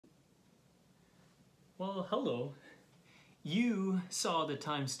Well, hello. You saw the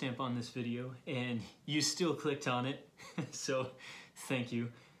timestamp on this video and you still clicked on it, so thank you.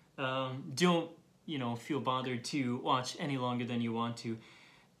 Don't, feel bothered to watch any longer than you want to.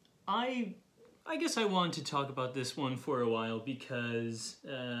 I guess I wanted to talk about this one for a while because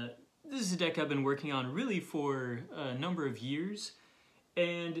this is a deck I've been working on really for a number of years,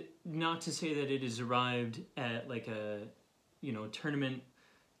 and not to say that it has arrived at like a, tournament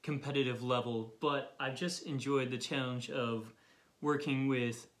competitive level, but I've just enjoyed the challenge of working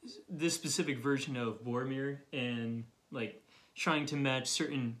with this specific version of Boromir and like trying to match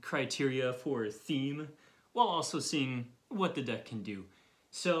certain criteria for a theme while also seeing what the deck can do.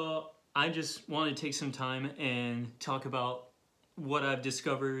 So I just want to take some time and talk about what I've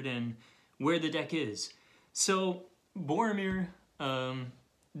discovered and where the deck is. So Boromir,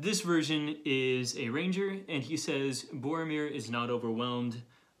 this version is a ranger, and he says Boromir is not overwhelmed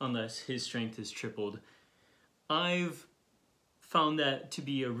unless his strength is tripled. I've found that to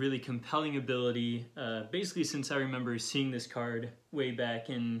be a really compelling ability, basically since I remember seeing this card way back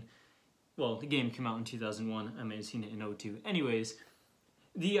in, well, the game came out in 2001, I may have seen it in 2002. Anyways,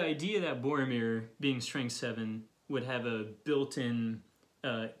 the idea that Boromir, being strength 7, would have a built-in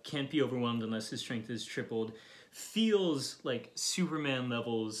can't be overwhelmed unless his strength is tripled feels like Superman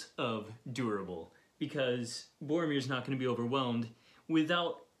levels of durable, because Boromir's not going to be overwhelmed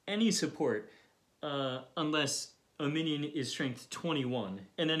without any support unless a minion is strength 21,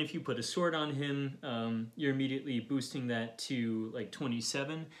 and then if you put a sword on him, you're immediately boosting that to like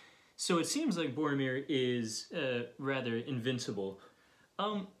 27. So it seems like Boromir is rather invincible.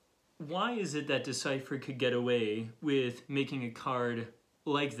 Why is it that Decipher could get away with making a card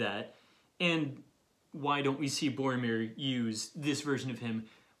like that, and why don't we see Boromir use this version of him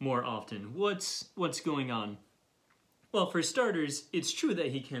more often? What's going on? Well, for starters, it's true that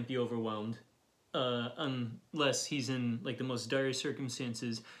he can't be overwhelmed unless he's in like the most dire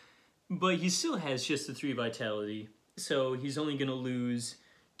circumstances, but he still has just the 3 vitality, so he's only going to lose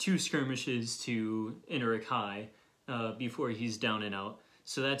 2 skirmishes to Inaric High before he's down and out,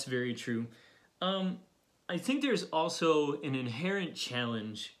 so that's very true. I think there's also an inherent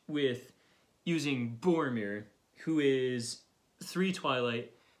challenge with using Boromir, who is 3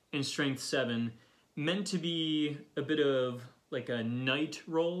 Twilight and strength 7, meant to be a bit of like a knight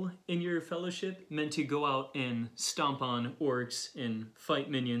role in your fellowship, meant to go out and stomp on orcs and fight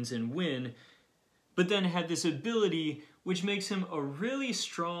minions and win, but then had this ability which makes him a really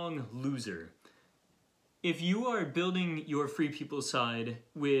strong loser. If you are building your Free People side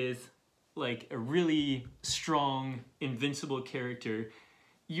with like a really strong, invincible character,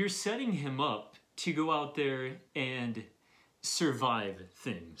 you're setting him up to go out there and survive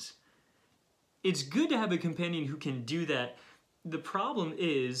things. It's good to have a companion who can do that. The problem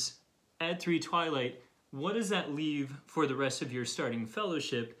is, at 3 Twilight, what does that leave for the rest of your starting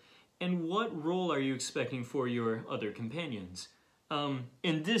fellowship, and what role are you expecting for your other companions?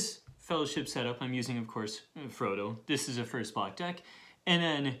 In this fellowship setup, I'm using, of course, Frodo. This is a first block deck. And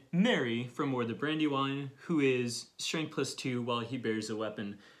then Merry from More the Brandywine, who is strength +2 while he bears a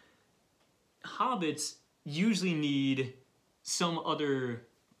weapon. Hobbits usually need some other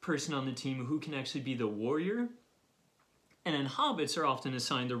person on the team who can actually be the warrior, and then hobbits are often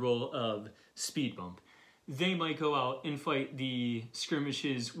assigned the role of speed bump. They might go out and fight the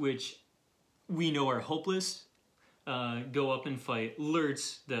skirmishes which we know are hopeless, go up and fight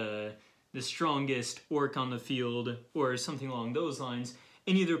Lurtz, the strongest orc on the field, or something along those lines,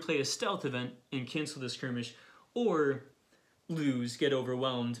 and either play a stealth event and cancel the skirmish, or lose, get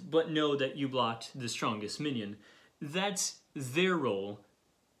overwhelmed, but know that you blocked the strongest minion. That's their role.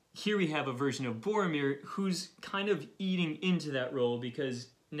 Here we have a version of Boromir who's kind of eating into that role, because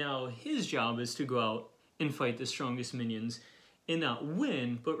now his job is to go out and fight the strongest minions and not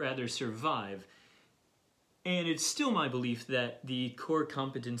win, but rather survive. And it's still my belief that the core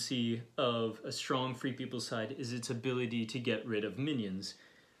competency of a strong Free People side is its ability to get rid of minions.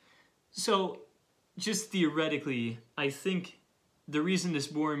 So, just theoretically, I think the reason this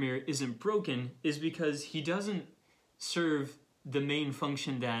Boromir isn't broken is because he doesn't serve the main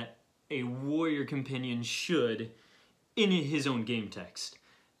function that a warrior companion should in his own game text.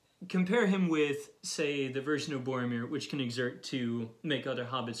 Compare him with, say, the version of Boromir which can exert to make other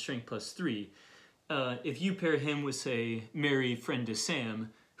hobbits strength +3. If you pair him with, say, Merry, friend to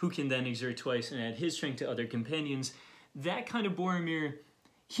Sam, who can then exert twice and add his strength to other companions, that kind of Boromir,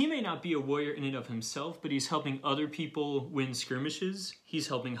 he may not be a warrior in and of himself, but he's helping other people win skirmishes. He's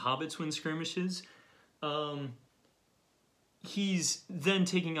helping hobbits win skirmishes. He's then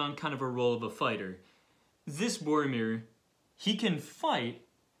taking on kind of a role of a fighter. This Boromir, he can fight,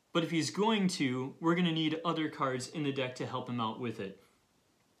 but if he's going to, we're going to need other cards in the deck to help him out with it.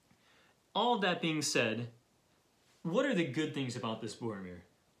 All of that being said, what are the good things about this Boromir?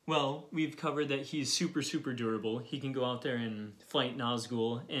 Well, we've covered that he's super, super durable. He can go out there and fight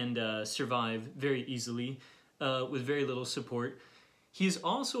Nazgul and survive very easily with very little support. He's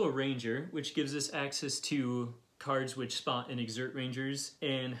also a ranger, which gives us access to cards which spot and exert rangers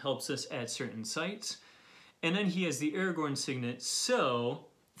and helps us at certain sites. And then he has the Aragorn signet, so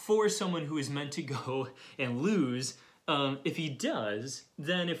for someone who is meant to go and lose, if he does,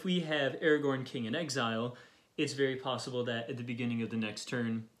 then if we have Aragorn King in exile, it's very possible that at the beginning of the next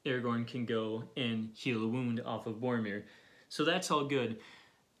turn, Aragorn can go and heal a wound off of Boromir. So that's all good.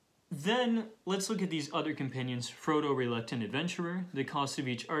 Then let's look at these other companions. Frodo, Reluctant Adventurer. The cost of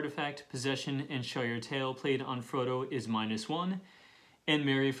each artifact, possession, and Shire Tale played on Frodo is -1. And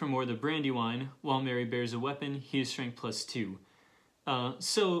Merry from More the Brandywine. While Merry bears a weapon, he is strength +2.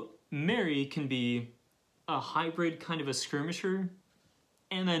 So Merry can be a hybrid kind of a skirmisher,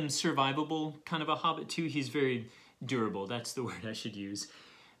 and then survivable kind of a hobbit too. He's very durable, that's the word I should use.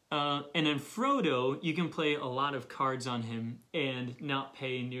 And then Frodo, you can play a lot of cards on him and not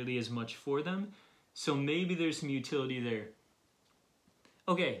pay nearly as much for them. So maybe there's some utility there.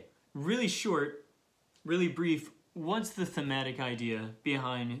 Okay, really short, really brief, what's the thematic idea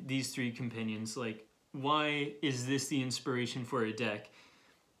behind these three companions? Like, why is this the inspiration for a deck?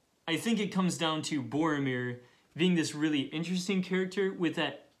 I think it comes down to Boromir being this really interesting character with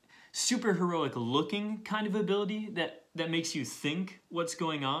that super heroic looking kind of ability that makes you think what's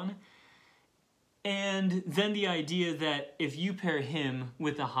going on. And then the idea that if you pair him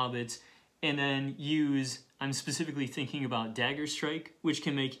with the hobbits and then use, I'm specifically thinking about Dagger Strike, which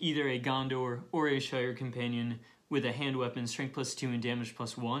can make either a Gondor or a Shire companion with a hand weapon, strength +2 and damage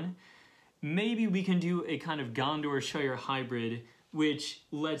 +1. Maybe we can do a kind of Gondor Shire hybrid, which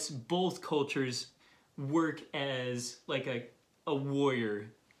lets both cultures work as like a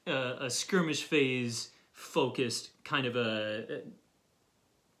warrior, a skirmish phase focused kind of a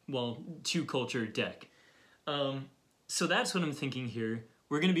two culture deck. So that's what I'm thinking here.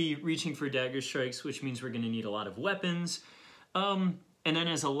 We're going to be reaching for dagger strikes, which means we're going to need a lot of weapons. And then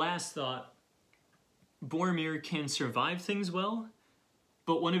as a last thought, Boromir can survive things well,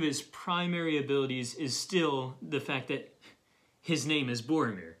 but one of his primary abilities is still the fact that his name is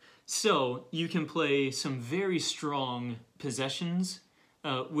Boromir. So you can play some very strong possessions,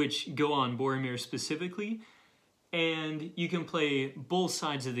 which go on Boromir specifically, and you can play both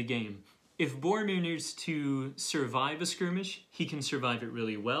sides of the game. If Boromir needs to survive a skirmish, he can survive it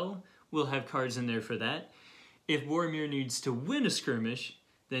really well. We'll have cards in there for that. If Boromir needs to win a skirmish,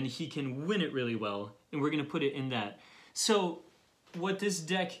 then he can win it really well, and we're going to put it in that. So what this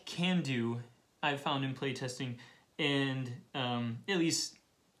deck can do, I've found in playtesting, and at least,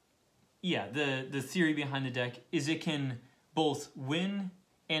 yeah, the theory behind the deck is it can both win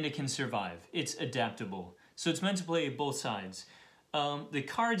and it can survive. It's adaptable. So it's meant to play both sides. The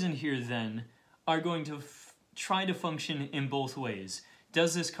cards in here then are going to try to function in both ways.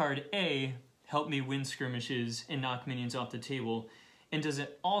 Does this card A help me win skirmishes and knock minions off the table? And does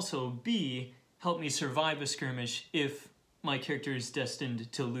it also B help me survive a skirmish if my character is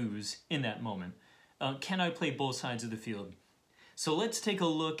destined to lose in that moment? Can I play both sides of the field? So let's take a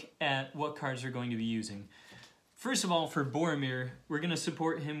look at what cards we're going to be using. First of all, for Boromir, we're going to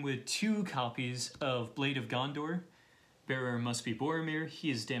support him with 2 copies of Blade of Gondor. Bearer must be Boromir,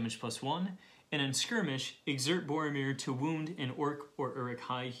 he is damage +1. And in Skirmish, exert Boromir to wound an orc or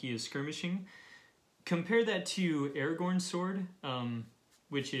Uruk-hai he is skirmishing. Compare that to Aragorn's sword,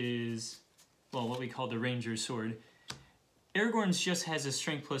 which is, well, what we call the Ranger's sword. Aragorn's just has a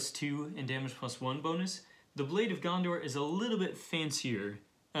strength +2 and damage +1 bonus. The Blade of Gondor is a little bit fancier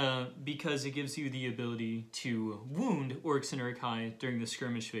because it gives you the ability to wound orcs and Uruk-hai during the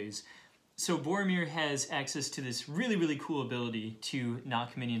skirmish phase. So Boromir has access to this really, really cool ability to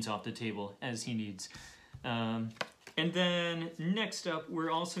knock minions off the table as he needs. And then next up,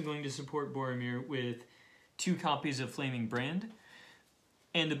 we're also going to support Boromir with 2 copies of Flaming Brand.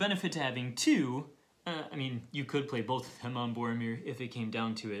 And the benefit to having 2, I mean, you could play both of them on Boromir if it came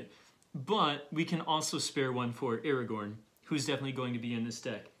down to it, but we can also spare one for Aragorn, who's definitely going to be in this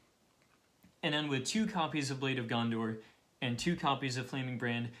deck. And then with 2 copies of Blade of Gondor and 2 copies of Flaming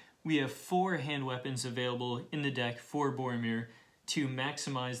Brand, we have 4 hand weapons available in the deck for Boromir to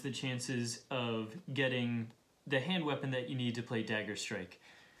maximize the chances of getting the hand weapon that you need to play Dagger Strike.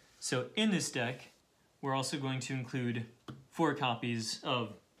 So in this deck, we're also going to include 4 copies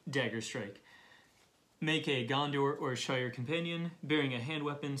of Dagger Strike. Make a Gondor or Shire companion, bearing a hand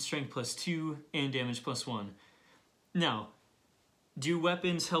weapon, strength +2, and damage +1. Now, Do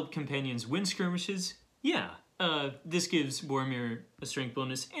weapons help companions win skirmishes? Yeah. This gives Boromir a strength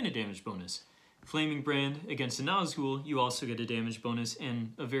bonus and a damage bonus. Flaming Brand against a Nazgul, you also get a damage bonus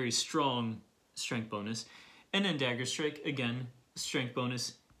and a very strong strength bonus. And then Dagger Strike, again, strength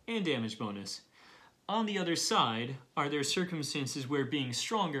bonus and damage bonus. On the other side, are there circumstances where being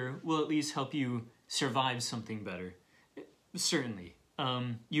stronger will at least help you survive something better? Certainly.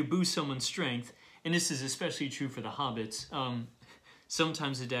 You boost someone's strength, and this is especially true for the hobbits.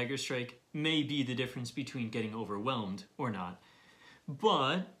 Sometimes a Dagger Strike may be the difference between getting overwhelmed or not.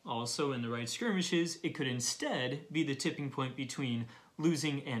 But also in the right skirmishes, it could instead be the tipping point between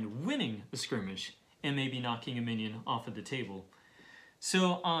losing and winning a skirmish, and maybe knocking a minion off of the table.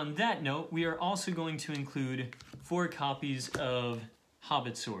 So on that note, we are also going to include 4 copies of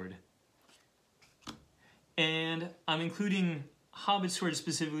Hobbit Sword. And I'm including Hobbit Sword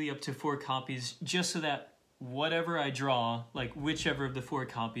specifically up to 4 copies, just so that whatever I draw, like whichever of the 4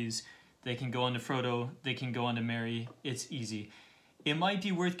 copies, they can go on to Frodo, they can go on to Merry, it's easy. It might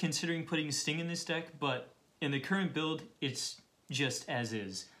be worth considering putting Sting in this deck, but in the current build, it's just as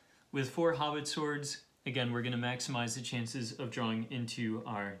is. With 4 Hobbit Swords, again, we're going to maximize the chances of drawing into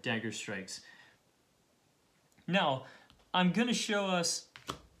our Dagger Strikes. Now, I'm going to show us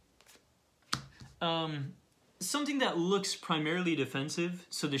something that looks primarily defensive.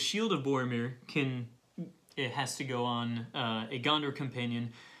 So the Shield of Boromir it has to go on a Gondor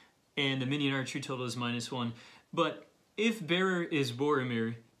companion, and the minion archery total is -1. But if bearer is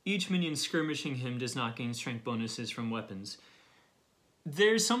Boromir, each minion skirmishing him does not gain strength bonuses from weapons.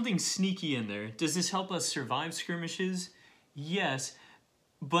 There's something sneaky in there. Does this help us survive skirmishes? Yes,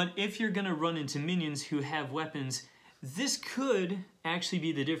 but if you're going to run into minions who have weapons, this could actually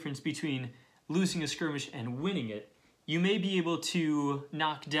be the difference between losing a skirmish and winning it. You may be able to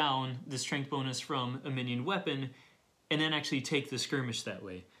knock down the strength bonus from a minion weapon and then actually take the skirmish that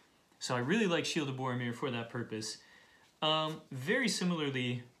way. So I really like Shield of Boromir for that purpose. Very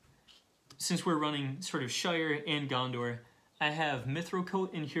similarly, since we're running sort of Shire and Gondor, I have Mithril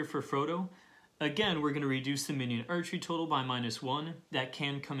Coat in here for Frodo. Again, we're going to reduce the minion archery total by -1. That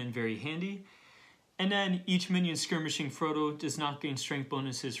can come in very handy. And then each minion skirmishing Frodo does not gain strength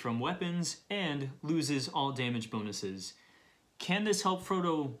bonuses from weapons and loses all damage bonuses. Can this help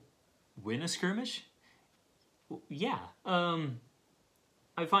Frodo win a skirmish? Yeah.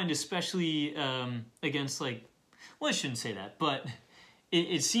 I find especially against well, I shouldn't say that, but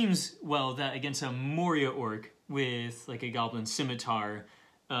it seems, well, that against a Moria orc with like a goblin scimitar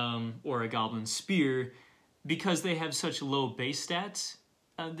or a goblin spear, because they have such low base stats,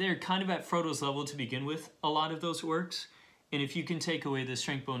 they're kind of at Frodo's level to begin with, a lot of those orcs. And if you can take away the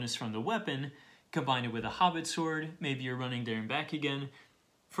strength bonus from the weapon, combine it with a Hobbit Sword, maybe you're running there and back again,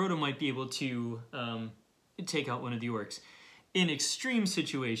 Frodo might be able to take out one of the orcs. In extreme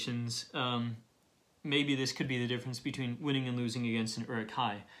situations, maybe this could be the difference between winning and losing against an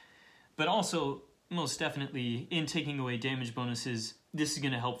Uruk-hai. But also, most definitely, in taking away damage bonuses, this is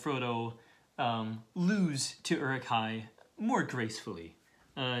going to help Frodo lose to Uruk-hai more gracefully.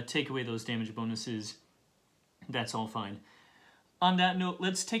 Take away those damage bonuses, that's all fine. On that note,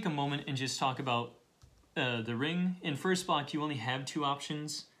 let's take a moment and just talk about the ring. In first block, you only have 2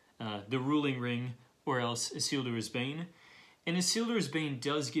 options, the Ruling Ring or else Isildur's Bane. And Isildur's Bane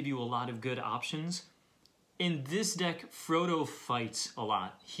does give you a lot of good options. In this deck, Frodo fights a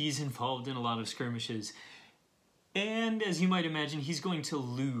lot. He's involved in a lot of skirmishes. And as you might imagine, he's going to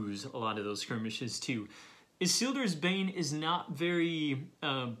lose a lot of those skirmishes too. Isildur's Bane is not very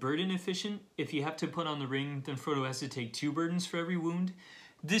burden efficient. If you have to put on the ring, then Frodo has to take 2 burdens for every wound.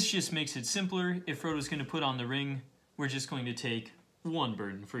 This just makes it simpler. If Frodo's going to put on the ring, we're just going to take 1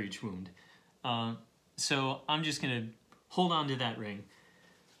 burden for each wound. So I'm just going to hold on to that ring.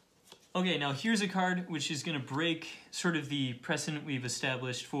 Okay, now here's a card which is going to break sort of the precedent we've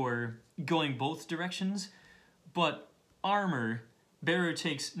established for going both directions, but armor, bearer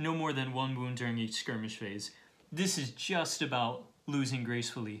takes no more than 1 wound during each skirmish phase. This is just about losing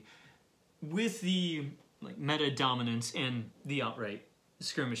gracefully. With the meta dominance and the outright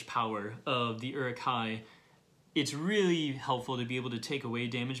skirmish power of the Uruk-hai, it's really helpful to be able to take away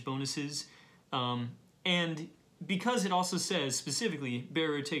damage bonuses. And because it also says specifically,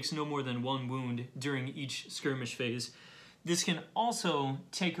 bearer takes no more than 1 wound during each skirmish phase, this can also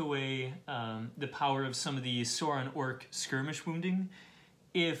take away the power of some of the Sauron orc skirmish wounding.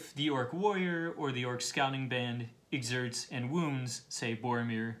 If the orc warrior or the orc scouting band exerts and wounds, say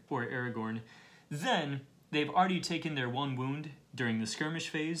Boromir or Aragorn, then they've already taken their 1 wound during the skirmish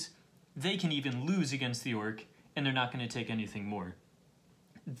phase. They can even lose against the orc, and they're not going to take anything more.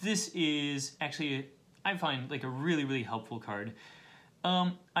 This is actually, I find, like a really, really helpful card.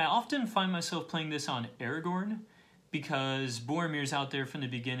 I often find myself playing this on Aragorn because Boromir's out there from the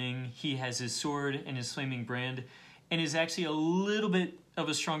beginning. He has his sword and his flaming brand and is actually a little bit of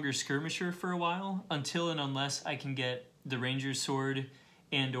a stronger skirmisher for a while until and unless I can get the ranger's sword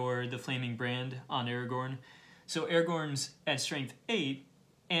and or the flaming brand on Aragorn. So Aragorn's at strength 8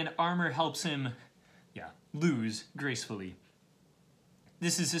 and armor helps him lose gracefully.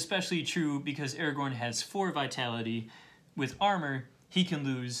 This is especially true because Aragorn has 4 vitality. With armor, he can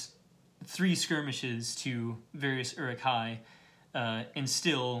lose 3 skirmishes to various Uruk-hai, and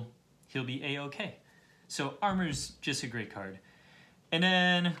still he'll be A-okay. So armor's just a great card. And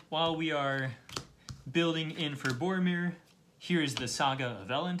then while we are building in for Boromir, here's the Saga of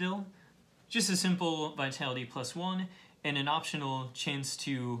Elendil. Just a simple vitality +1 and an optional chance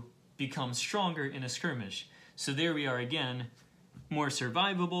to become stronger in a skirmish. So there we are again, more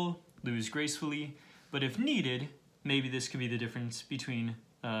survivable, lose gracefully, but if needed, maybe this could be the difference between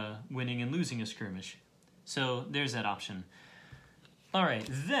winning and losing a skirmish. So there's that option. All right,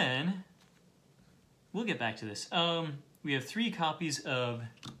 then we'll get back to this. We have 3 copies of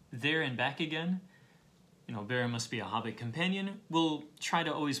There and Back Again. You know, Beren must be a Hobbit companion. We'll try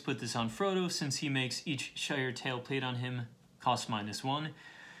to always put this on Frodo since he makes each Shire tale played on him cost -1.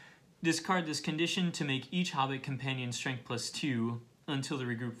 Discard this condition to make each Hobbit companion strength +2 until the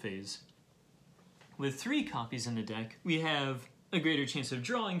regroup phase. With 3 copies in the deck, we have a greater chance of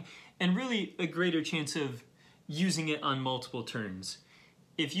drawing and really a greater chance of using it on multiple turns.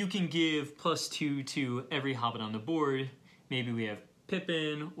 If you can give +2 to every Hobbit on the board, maybe we have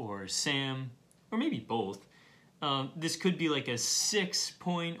Pippin or Sam, or maybe both. This could be like a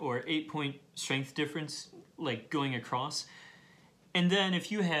 6-point or 8-point strength difference, like going across. And then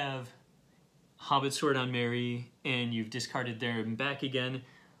if you have Hobbit Sword on Merry and you've discarded There and Back Again,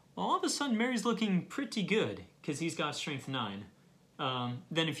 well, all of a sudden Merry's looking pretty good because he's got strength 9.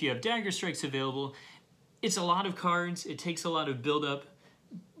 Then if you have Dagger Strikes available, it's a lot of cards, it takes a lot of build-up,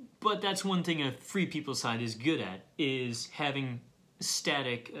 but that's one thing a Free People side is good at, is having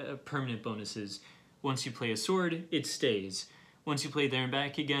static permanent bonuses. Once you play a sword, it stays. Once you play There and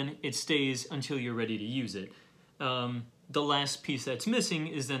Back Again, it stays until you're ready to use it. The last piece that's missing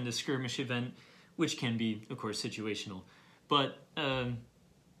is then the skirmish event, which can be, of course, situational. But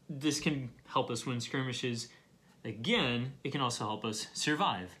this can help us win skirmishes. Again, it can also help us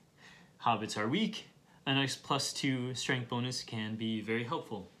survive. Hobbits are weak. A nice +2 strength bonus can be very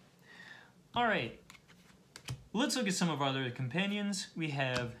helpful. All right, let's look at some of our other companions. We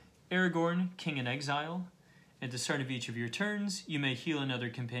have Aragorn, King in Exile. At the start of each of your turns, you may heal another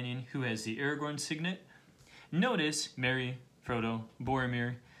companion who has the Aragorn signet. Notice Merry, Frodo,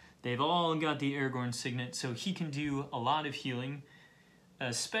 Boromir, they've all got the Aragorn signet, so he can do a lot of healing,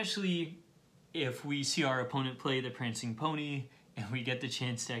 especially if we see our opponent play the Prancing Pony and we get the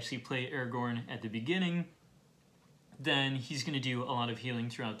chance to actually play Aragorn at the beginning, then he's going to do a lot of healing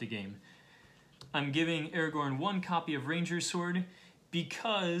throughout the game. I'm giving Aragorn 1 copy of Ranger's Sword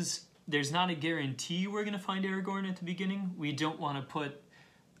because there's not a guarantee we're going to find Aragorn at the beginning. We don't want to put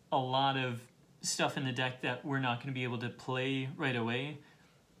a lot of stuff in the deck that we're not going to be able to play right away.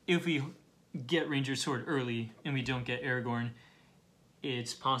 If we get Ranger's Sword early and we don't get Aragorn,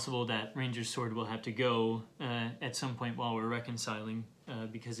 it's possible that Ranger's Sword will have to go at some point while we're reconciling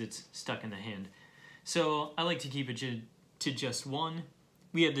because it's stuck in the hand. So I like to keep it to just 1.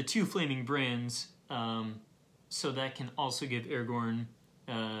 We have the 2 Flaming Brands, so that can also give Aragorn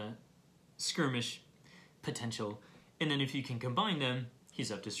skirmish potential. And then if you can combine them,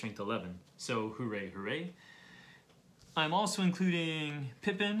 he's up to strength 11. So hooray, hooray. I'm also including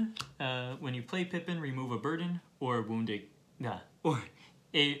Pippin. When you play Pippin, remove a burden or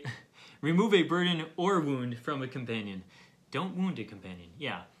remove a burden or wound from a companion. Don't wound a companion,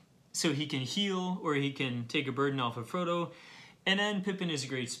 yeah. So he can heal or he can take a burden off of Frodo. And then Pippin is a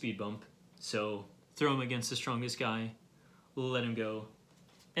great speed bump. So throw him against the strongest guy, let him go.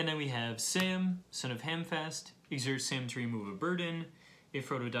 And then we have Sam, son of Hamfast. Exert Sam to remove a burden. If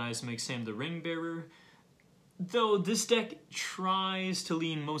Frodo dies, make Sam the ring bearer. Though this deck tries to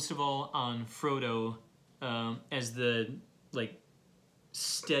lean most of all on Frodo as the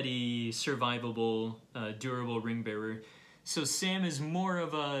steady, survivable, durable ring bearer. So Sam is more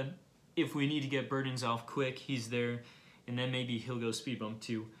of a, if we need to get burdens off quick, he's there, and then maybe he'll go speed bump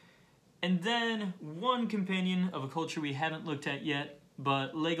too. And then 1 companion of a culture we haven't looked at yet,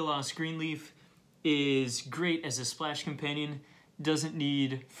 but Legolas Greenleaf is great as a splash companion, doesn't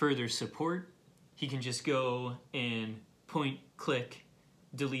need further support. He can just go and point, click,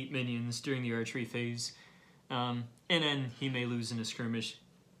 delete minions during the archery phase, and then he may lose in a skirmish.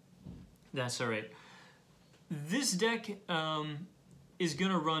 That's all right. This deck is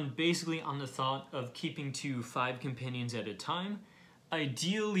going to run basically on the thought of keeping to 5 companions at a time.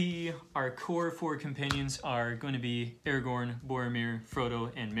 Ideally, our core 4 companions are going to be Aragorn, Boromir,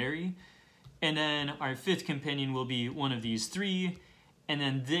 Frodo, and Merry. And then our 5th companion will be one of these 3, and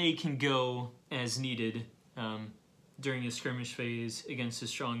then they can go as needed during a skirmish phase against a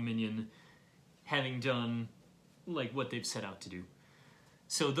strong minion, having done like what they've set out to do.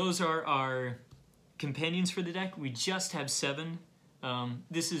 So those are our companions for the deck. We just have 7.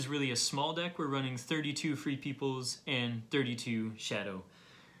 This is really a small deck. We're running 32 Free Peoples and 32 Shadow.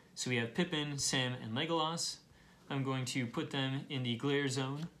 So we have Pippin, Sam, and Legolas. I'm going to put them in the glare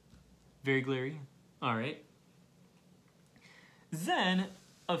zone. Very glary. All right. Then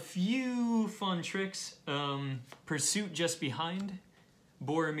a few fun tricks. Pursuit just behind.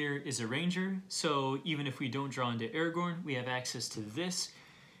 Boromir is a ranger, so even if we don't draw into Aragorn, we have access to this.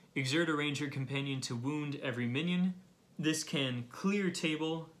 Exert a ranger companion to wound every minion. This can clear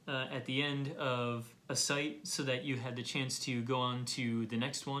table at the end of a site so that you have the chance to go on to the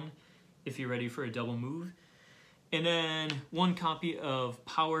next one if you're ready for a double move. And then 1 copy of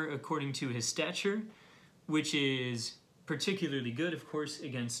Power according to his stature, which is particularly good, of course,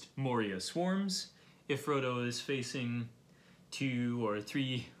 against Moria swarms. If Frodo is facing 2 or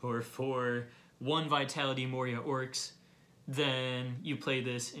 3 or 4 1 vitality Moria orcs, then you play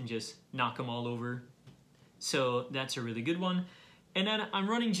this and just knock them all over. So that's a really good one. And then I'm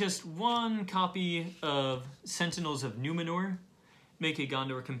running just 1 copy of Sentinels of Numenor. Make a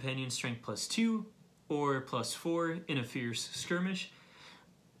Gondor companion strength +2 or +4 in a fierce skirmish.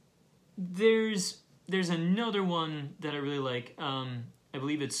 There's another one that I really like. I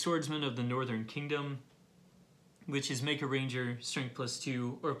believe it's Swordsman of the Northern Kingdom, which is make a ranger strength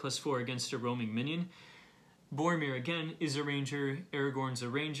 +2 or +4 against a roaming minion. Boromir again is a ranger, Aragorn's a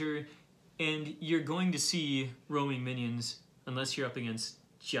ranger, and you're going to see roaming minions unless you're up against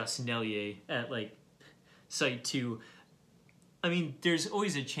just Nellier at like site 2. I mean, there's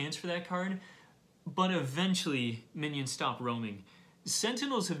always a chance for that card, but eventually minions stop roaming.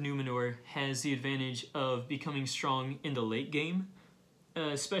 Sentinels of Numenor has the advantage of becoming strong in the late game,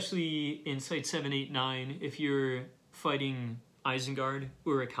 especially in site 7, 8, 9 if you're fighting Isengard,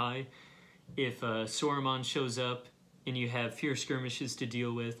 Uruk-hai. If Saruman shows up and you have fierce skirmishes to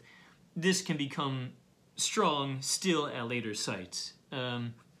deal with, this can become strong still at later sites.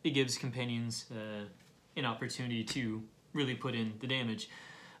 It gives companions an opportunity to really put in the damage.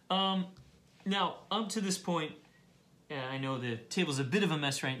 Now, up to this point, I know the table's a bit of a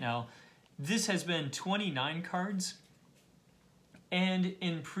mess right now. This has been 29 cards, and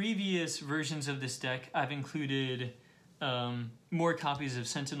in previous versions of this deck, I've included more copies of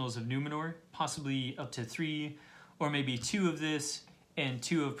Sentinels of Numenor, possibly up to 3, or maybe 2 of this, and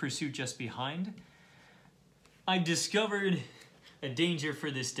 2 of Pursuit just behind. I've discovered a danger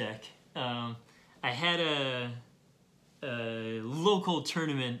for this deck. I had a local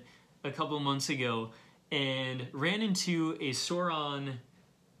tournament a couple months ago and ran into a Sauron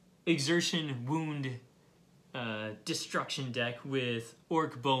exertion wound destruction deck with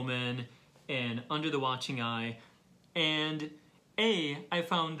Orc Bowmen and Under the Watching Eye. And I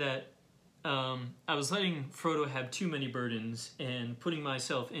found that I was letting Frodo have too many burdens and putting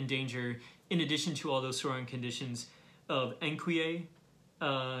myself in danger, in addition to all those Sauron conditions, of Enquier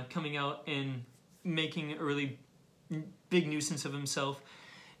coming out and making a really big nuisance of himself.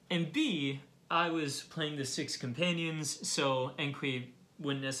 And B, I was playing the 6 companions, so Enquier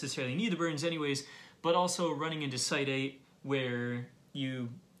wouldn't necessarily need the burdens anyways, but also running into site 8 where you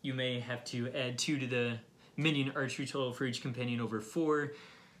may have to add 2 to the minion archery total for each companion over 4.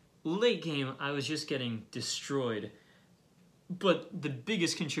 Late game, I was just getting destroyed. But the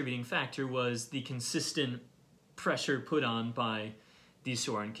biggest contributing factor was the consistent pressure put on by these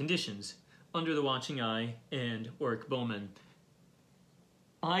Sauron conditions, Under the Watching Eye and Orc Bowmen.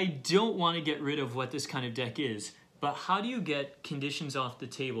 I don't want to get rid of what this kind of deck is, but how do you get conditions off the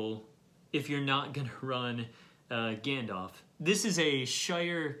table if you're not going to run Gandalf? This is a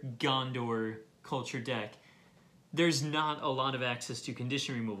Shire Gondor culture deck. There's not a lot of access to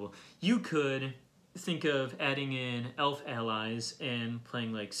condition removal. You could think of adding in elf allies and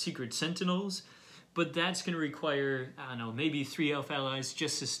playing like Secret Sentinels, but that's going to require, I don't know, maybe 3 elf allies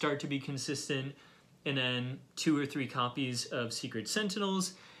just to start to be consistent, and then 2 or 3 copies of Secret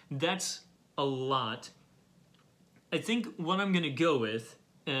Sentinels. That's a lot. I think what I'm going to go with,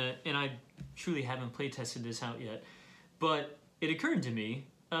 and I truly haven't play tested this out yet, but it occurred to me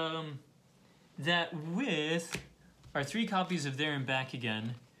that with our 3 copies of There and Back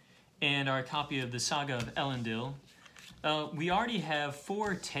Again and our copy of the Saga of Elendil, we already have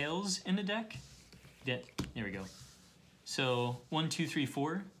 4 tails in the deck. Yeah, there we go. So 1, 2, 3,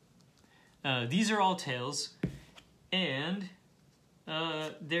 4. These are all tails. And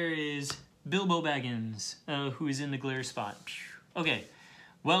there is Bilbo Baggins, who is in the glare spot. Okay,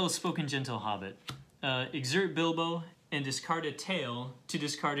 well-spoken gentle hobbit. Exert Bilbo and discard a tail to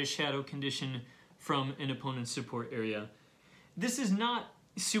discard a shadow condition from an opponent's support area. This is not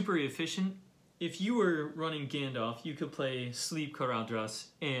super efficient. If you were running Gandalf, you could play Sleep Caradhras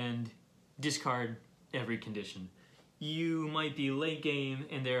and discard every condition. You might be late game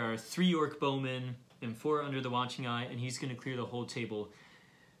and there are 3 orc bowmen and 4 under the watching eye, and he's going to clear the whole table.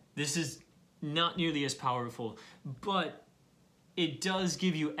 This is not nearly as powerful, but it does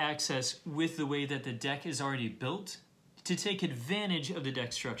give you access with the way that the deck is already built to take advantage of the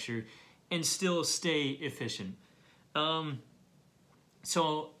deck structure and still stay efficient.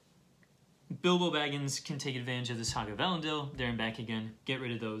 So Bilbo Baggins can take advantage of the Saga of Elendil, there and back again, get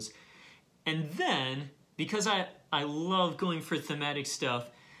rid of those. And then, because I love going for thematic stuff,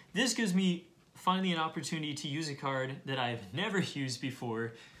 this gives me finally an opportunity to use a card that I've never used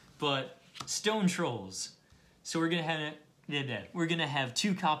before, but Stone Trolls. So we're gonna have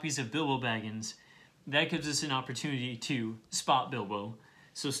 2 copies of Bilbo Baggins. That gives us an opportunity to spot Bilbo.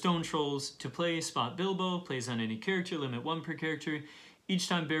 So Stone Trolls to play, spot Bilbo, plays on any character, limit 1 per character. Each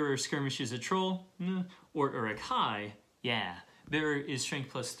time bearer skirmishes a troll, or Uruk Hai, yeah, bearer is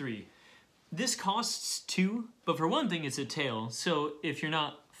strength +3. This costs 2, but for one thing it's a tail, so if you're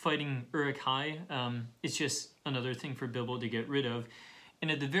not fighting Uruk Hai, it's just another thing for Bilbo to get rid of.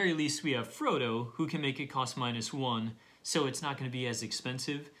 And at the very least we have Frodo, who can make it cost -1, so it's not going to be as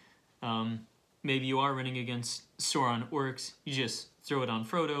expensive. Maybe you are running against Sauron orcs, you just throw it on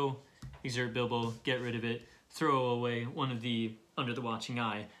Frodo, exert Bilbo, get rid of it, throw away one of the under the watching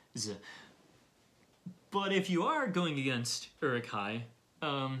eye. But if you are going against Uruk Hai,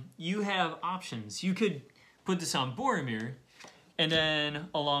 you have options. You could put this on Boromir, and then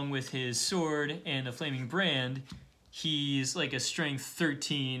along with his sword and the flaming brand, he's like a strength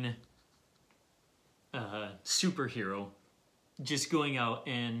 13 superhero, just going out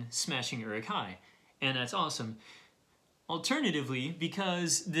and smashing Uruk Hai, and that's awesome. Alternatively,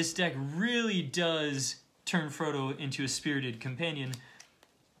 because this deck really does turn Frodo into a spirited companion,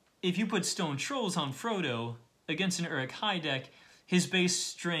 if you put Stone Trolls on Frodo against an Uruk Hai deck, his base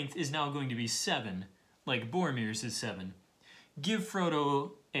strength is now going to be 7, like Boromir's is 7. Give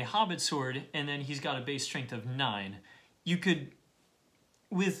Frodo a Hobbit sword, and then he's got a base strength of 9. You could,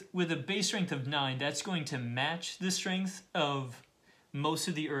 with a base strength of 9, that's going to match the strength of most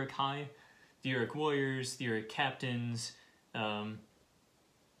of the Uruk Hai, the Uruk Warriors, the Uruk Captains, Uruk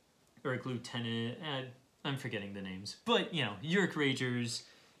Lieutenant, I'm forgetting the names, but you know, Uruk Ragers,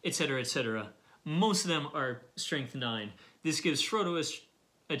 etc., etc. Most of them are strength 9. This gives Frodo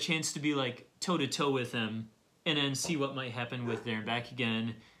a chance to be like toe-to-toe with them, and then see what might happen with there and back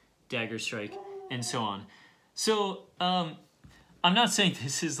again, dagger strike, and so on. So, I'm not saying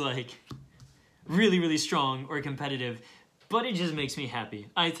this is like really, really strong or competitive, but it just makes me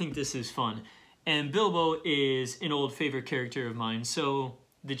happy. I think this is fun. And Bilbo is an old favorite character of mine, so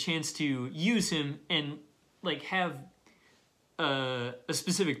the chance to use him and like have a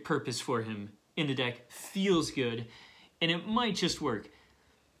specific purpose for him in the deck feels good, and it might just work.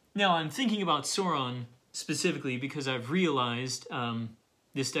 Now, I'm thinking about Sauron specifically because I've realized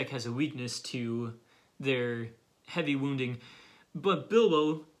this deck has a weakness to their heavy wounding, but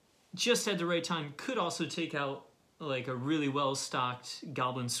Bilbo, just at the right time, could also take out like a really well-stocked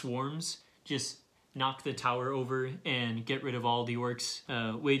goblin swarms, just knock the tower over and get rid of all the orcs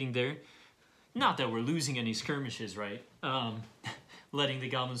waiting there. Not that we're losing any skirmishes, right? Letting the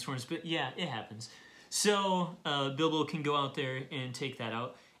goblin swarms, but yeah, it happens. So Bilbo can go out there and take that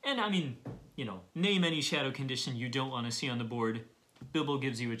out. And I mean, you know, name any shadow condition you don't want to see on the board. Bilbo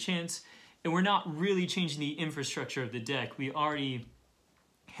gives you a chance. And we're not really changing the infrastructure of the deck. We already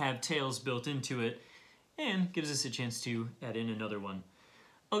have tails built into it, and gives us a chance to add in another one.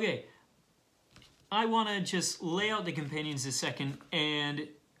 Okay, I want to just lay out the companions a second and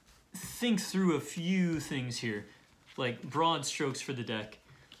think through a few things here, like broad strokes for the deck.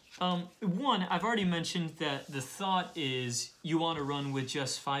 One, I've already mentioned that the thought is you want to run with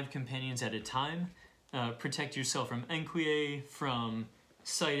just 5 companions at a time. Protect yourself from Enquia, from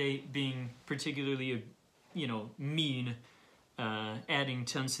Side 8 being particularly, you know, mean, adding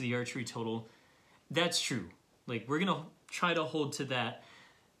tons to the archery total. That's true. Like, we're going to try to hold to that.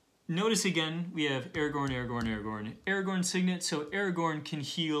 Notice again, we have Aragorn, Aragorn, Aragorn. Aragorn Signet, so Aragorn can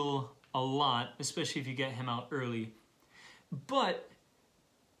heal a lot, especially if you get him out early. But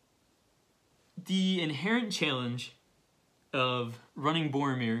the inherent challenge of running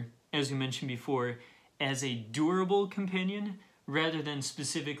Boromir, as we mentioned before, as a durable companion rather than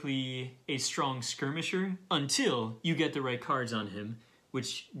specifically a strong skirmisher until you get the right cards on him,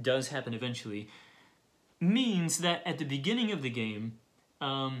 which does happen eventually, means that at the beginning of the game,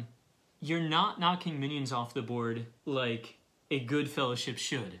 you're not knocking minions off the board like a good fellowship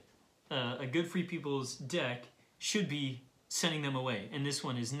should. A good Free People's deck should be sending them away, and this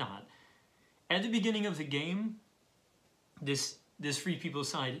one is not. At the beginning of the game, this Free People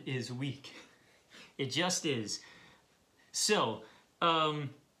side is weak. It just is. So,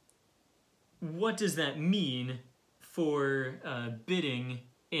 what does that mean for bidding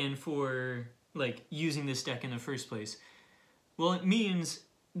and for like using this deck in the first place? Well, it means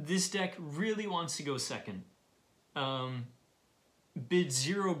this deck really wants to go second. Bid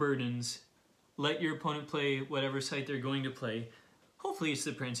 0 burdens, let your opponent play whatever site they're going to play. Hopefully it's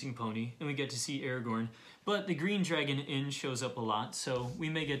the Prancing Pony, and we get to see Aragorn. But the Green Dragon Inn shows up a lot, so we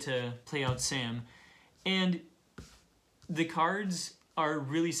may get to play out Sam. And the cards are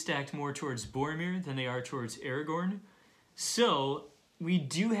really stacked more towards Boromir than they are towards Aragorn. So we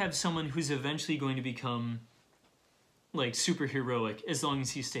do have someone who's eventually going to become like super heroic as long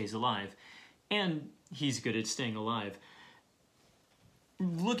as he stays alive. And he's good at staying alive.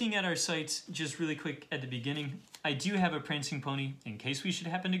 Looking at our sites just really quick at the beginning, I do have a Prancing Pony in case we should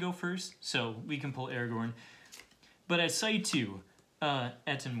happen to go first, so we can pull Aragorn. But at site 2,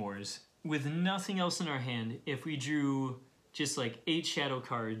 Etten Moors, with nothing else in our hand, if we drew just like 8 shadow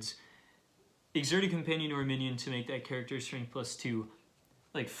cards, exert a companion or a minion to make that character strength +2,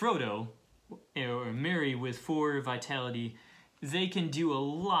 like Frodo or Merry with 4 vitality, they can do a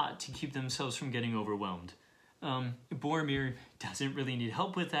lot to keep themselves from getting overwhelmed. Boromir doesn't really need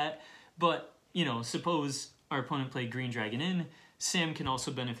help with that, but, you know, suppose our opponent played Green Dragon Inn, Sam can also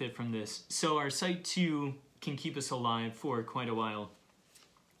benefit from this. So our site 2 can keep us alive for quite a while.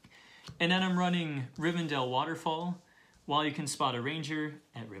 And then I'm running Rivendell Waterfall. While you can spot a ranger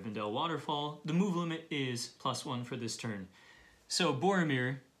at Rivendell Waterfall, the move limit is +1 for this turn. So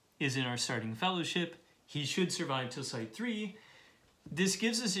Boromir is in our starting fellowship. He should survive till site 3. This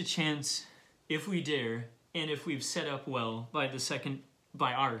gives us a chance, if we dare, and if we've set up well by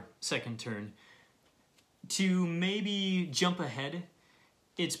our second turn, to maybe jump ahead.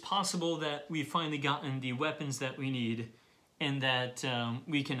 It's possible that we've finally gotten the weapons that we need and that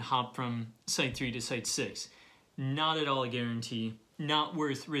we can hop from site 3 to site 6. Not at all a guarantee, not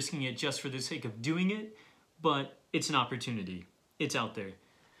worth risking it just for the sake of doing it, but it's an opportunity. It's out there.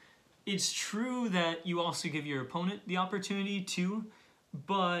 It's true that you also give your opponent the opportunity too,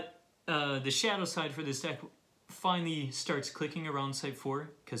 but the shadow side for this deck finally starts clicking around site 4,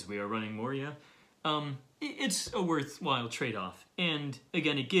 because we are running Moria. It's a worthwhile trade-off. And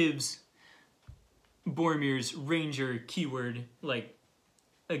again, it gives Boromir's Ranger keyword like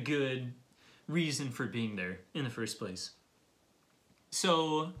a good reason for being there in the first place.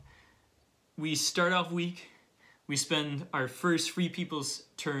 So we start off weak. We spend our first Free People's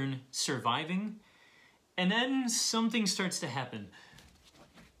turn surviving, and then something starts to happen.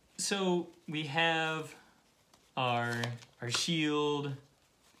 So we have our shield,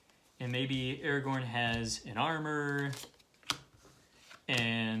 and maybe Aragorn has an armor,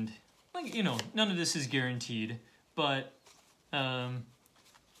 and like, you know, none of this is guaranteed, but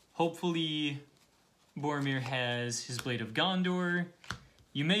hopefully Boromir has his Blade of Gondor.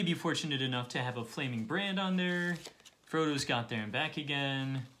 You may be fortunate enough to have a flaming brand on there. Frodo's got there and back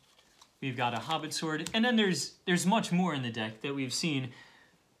again. We've got a Hobbit sword, and then there's much more in the deck that we've seen.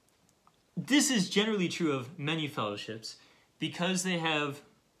 This is generally true of many fellowships, because they have,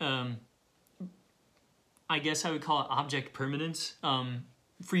 I guess I would call it object permanence.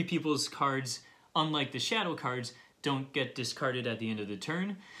 Free People's cards, unlike the shadow cards, don't get discarded at the end of the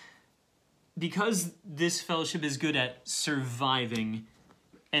turn. Because this fellowship is good at surviving,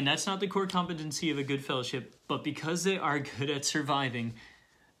 and that's not the core competency of a good fellowship, but because they are good at surviving,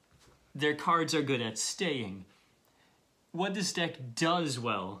 their cards are good at staying. What this deck does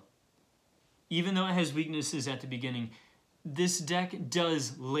well, even though it has weaknesses at the beginning, this deck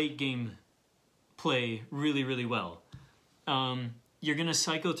does late game play really, really well. You're going to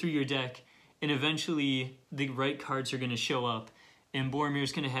cycle through your deck, and eventually the right cards are going to show up, and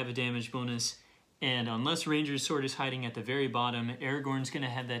Boromir's going to have a damage bonus, and unless Ranger's Sword is hiding at the very bottom, Aragorn's going to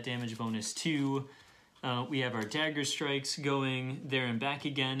have that damage bonus too. We have our dagger strikes going there and back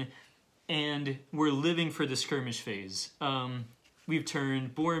again, and we're living for the skirmish phase. We've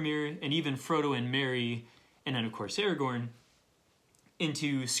turned Boromir and even Frodo and Merry, and then of course Aragorn,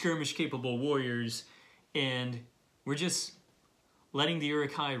 into skirmish-capable warriors, and we're just letting the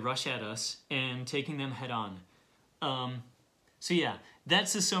Uruk-hai rush at us and taking them head on. So yeah,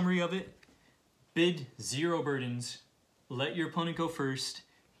 that's the summary of it. bid 0 burdens. Let your opponent go first.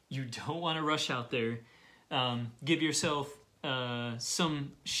 You don't want to rush out there. Give yourself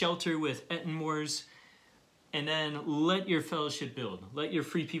some shelter with Ettenmoors, and then let your fellowship build. Let your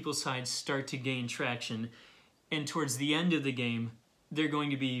free people side start to gain traction, and towards the end of the game, they're going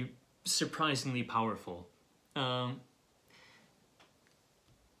to be surprisingly powerful. And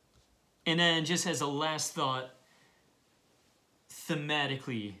then just as a last thought,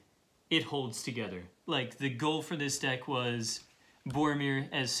 thematically, it holds together. Like, the goal for this deck was Boromir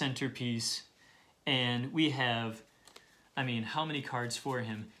as centerpiece, and we have, I mean, how many cards for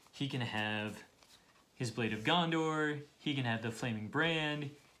him? He can have his Blade of Gondor, he can have the Flaming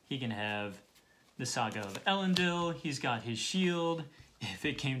Brand, he can have the Saga of Elendil, he's got his shield. If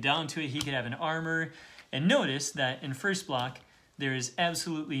it came down to it, he could have an armor. And notice that in first block, there is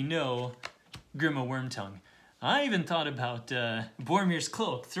absolutely no Grima Wormtongue. I even thought about Boromir's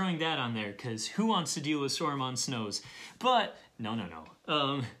Cloak, throwing that on there, because who wants to deal with Saruman Snows? But,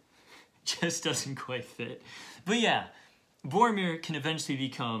 no. Just doesn't quite fit. But yeah, Boromir can eventually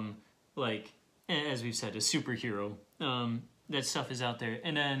become, like, as we've said, a superhero. That stuff is out there.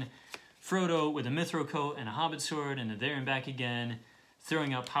 And then Frodo with a Mithril Coat and a Hobbit Sword and a there and back again,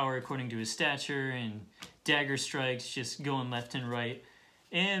 throwing out power according to his stature, and dagger strikes, just going left and right.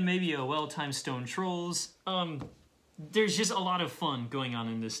 And maybe a well-timed Stone Trolls. There's just a lot of fun going on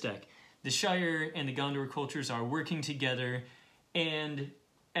in this deck. The Shire and the Gondor cultures are working together, and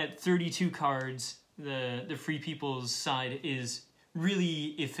at 32 cards, the Free People's side is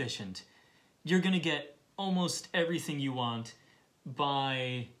really efficient. You're going to get almost everything you want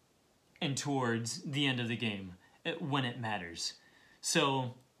by and towards the end of the game, when it matters.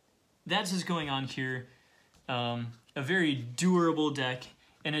 So that's what's going on here. A very durable deck,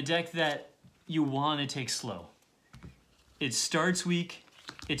 and a deck that you want to take slow. It starts weak.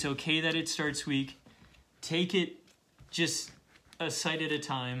 It's okay that it starts weak. Take it just a side at a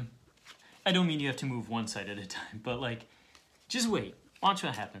time. I don't mean you have to move one side at a time, but like, just wait. Watch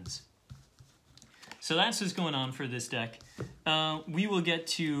what happens. So that's what's going on for this deck. We will get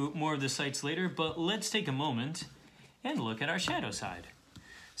to more of the sites later, but let's take a moment and look at our shadow side.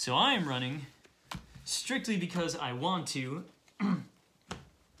 So I am running strictly because I want to,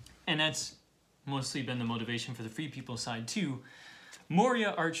 and that's mostly been the motivation for the Free People side too.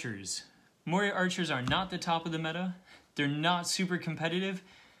 Moria Archers. Moria Archers are not the top of the meta. They're not super competitive.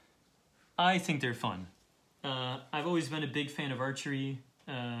 I think they're fun. I've always been a big fan of archery,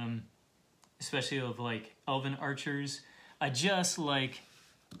 especially of like elven archers. I just like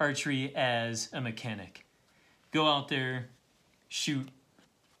archery as a mechanic. Go out there, shoot,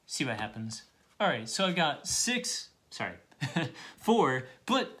 see what happens. All right, so I've got 4,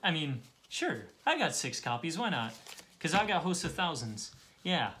 but I mean, sure, I got 6 copies, why not? Because I've got Hosts of Thousands,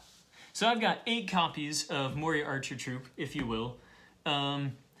 yeah. So I've got 8 copies of Moria Archer Troop, if you will.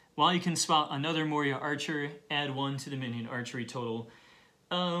 While you can spot another Moria Archer, add 1 to the minion archery total.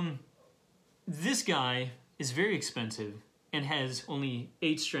 This guy is very expensive and has only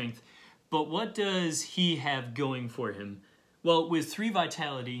 8 strength, but what does he have going for him? Well, with 3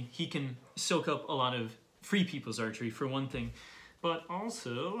 vitality, he can soak up a lot of Free People's archery, for one thing. But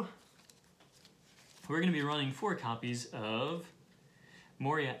also, we're going to be running 4 copies of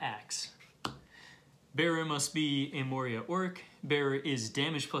Moria Axe. Bearer must be a Moria Orc. Bearer is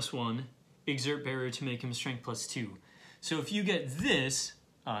damage +1. Exert Bearer to make him strength +2. So if you get this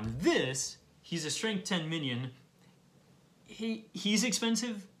on this, he's a strength 10 minion. He's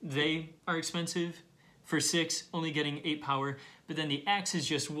expensive. They are expensive. For 6, only getting 8 power, but then the axe is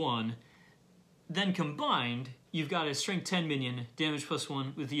just 1. Then combined, you've got a strength 10 minion, damage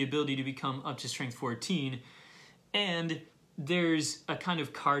 +1, with the ability to become up to strength 14. And there's a kind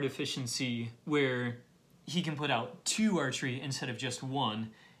of card efficiency where he can put out 2 archery instead of just 1,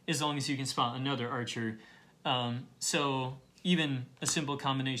 as long as you can spot another archer. So even a simple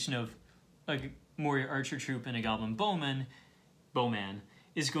combination of a Moria Archer Troop and a Goblin Bowman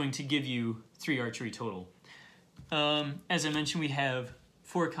is going to give you 3 archery total. As I mentioned, we have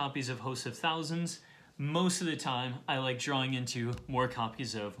 4 copies of Hosts of Thousands. Most of the time, I like drawing into more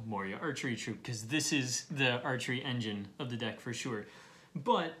copies of Moria Archery Troop, because this is the archery engine of the deck for sure.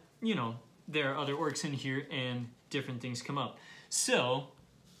 But, you know, there are other orcs in here and different things come up. So,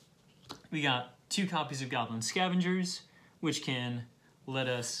 we got 2 copies of Goblin Scavengers, which can let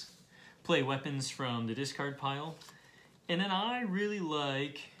us play weapons from the discard pile. And then I really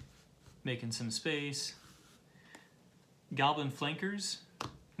like making some space. Goblin Flankers.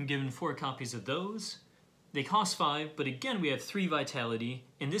 I'm given 4 copies of those. They cost 5, but again we have 3 vitality,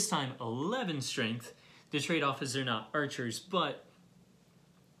 and this time 11 strength. The trade-off is they're not archers, but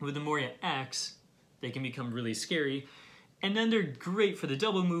with the Moria Axe, they can become really scary. And then they're great for the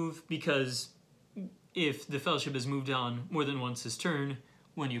double move because if the Fellowship has moved on more than once this turn,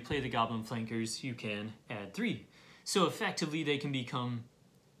 when you play the Goblin Flankers, you can add 3. So effectively, they can become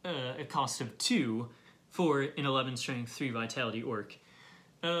a cost of 2 for an 11 strength, 3 vitality orc.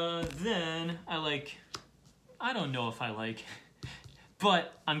 Then I don't know if I like,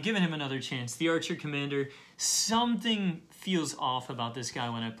 but I'm giving him another chance. The Archer Commander, something feels off about this guy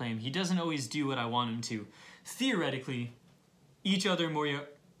when I play him. He doesn't always do what I want him to. Theoretically, each other Moria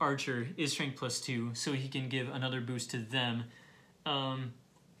Archer is strength +2, so he can give another boost to them.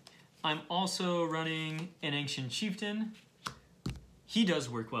 I'm also running an Ancient Chieftain. He does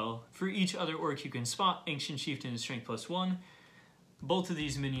work well. For each other orc you can spot, Ancient Chieftain is strength +1. Both of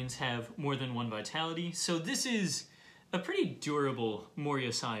these minions have more than 1 vitality, so this is a pretty durable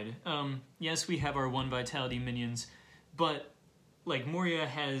Moria side. Yes, we have our 1 vitality minions, but like Moria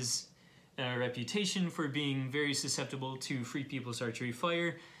has a reputation for being very susceptible to Free People's Archery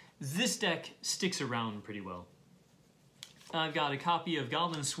Fire. This deck sticks around pretty well. I've got a copy of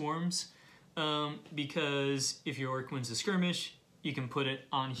Goblin Swarms, because if your orc wins a skirmish, you can put it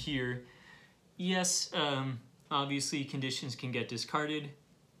on here. Yes, obviously conditions can get discarded.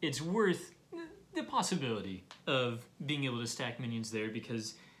 It's worth the possibility of being able to stack minions there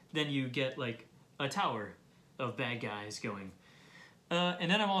because then you get like a tower of bad guys going.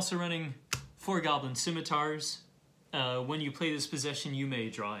 And then I'm also running 4 Goblin Scimitars. When you play this possession, you may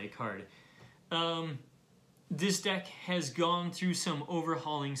draw a card. This deck has gone through some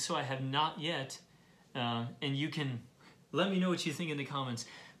overhauling, so I have not yet, and you can let me know what you think in the comments,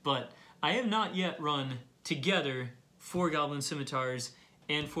 but I have not yet run together 4 Goblin Scimitars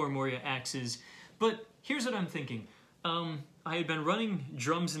and 4 Moria Axes. But here's what I'm thinking. I had been running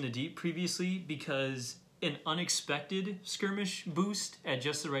Drums in the Deep previously because an unexpected skirmish boost at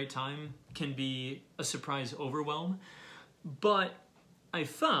just the right time can be a surprise overwhelm. But I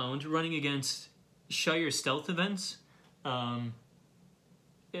found running against Shire stealth events,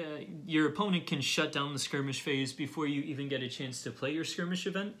 your opponent can shut down the skirmish phase before you even get a chance to play your skirmish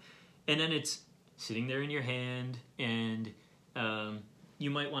event, and then it's sitting there in your hand, and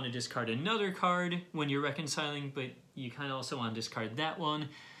you might want to discard another card when you're reconciling, but you kind of also want to discard that one.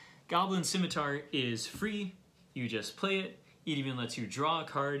 Goblin Scimitar is free, you just play it, it even lets you draw a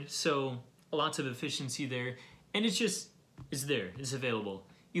card, so lots of efficiency there, and it's there, it's available.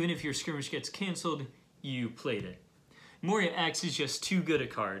 Even if your skirmish gets canceled, you played it. Moria Axe is just too good a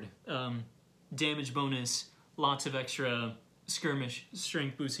card. Damage bonus, lots of extra skirmish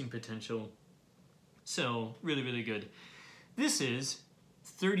strength boosting potential. So, really, really good. This is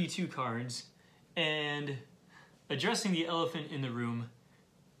 32 cards, and addressing the elephant in the room,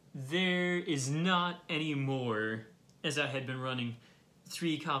 there is not any more, as I had been running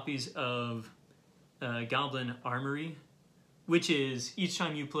 3 copies of Goblin Archery, which is each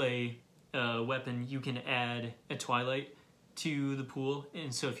time you play a weapon, you can add a Twilight to the pool.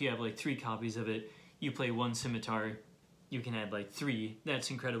 And so if you have like 3 copies of it, you play 1 Scimitar, you can add like 3.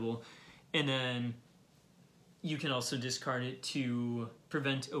 That's incredible. And then you can also discard it to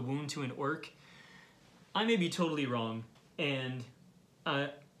prevent a wound to an orc. I may be totally wrong, and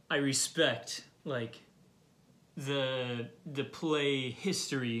I respect like the play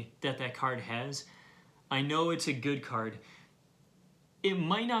history that card has. I know it's a good card. It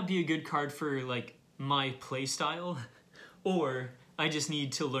might not be a good card for like my play style, or I just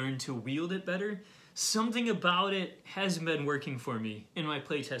need to learn to wield it better. Something about it hasn't been working for me in my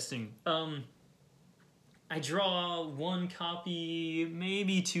play testing. I draw 1 copy,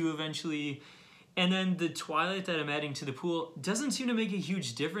 maybe 2 eventually, and then the Twilight that I'm adding to the pool doesn't seem to make a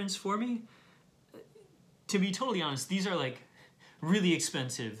huge difference for me. To be totally honest, these are like really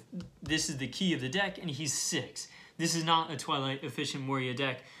expensive. This is the key of the deck, and he's 6. This is not a Twilight efficient Moria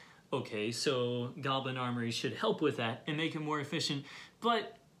deck. Okay, so Goblin Archery should help with that and make it more efficient,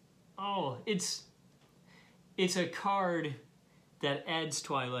 but oh, it's a card that adds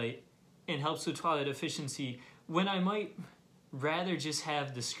Twilight and helps with Twilight efficiency when I might rather just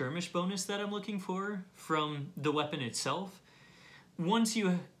have the skirmish bonus that I'm looking for from the weapon itself. Once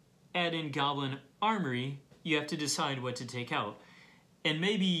you add in Goblin Archery, you have to decide what to take out. And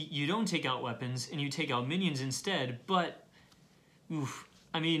maybe you don't take out weapons and you take out minions instead, but oof,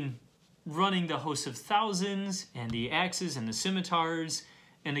 I mean, running the Host of Thousands and the Axes and the Scimitars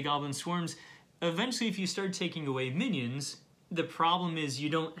and the Goblin Swarms, eventually if you start taking away minions, the problem is you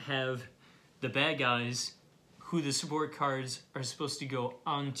don't have the bad guys who the support cards are supposed to go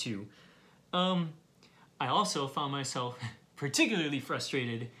onto. I also found myself particularly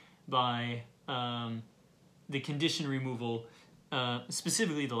frustrated by the condition removal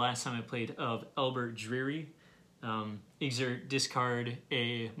specifically the last time I played, of Albert Dreary. Exert, discard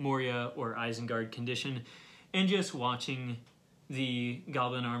a Moria or Isengard condition, and just watching the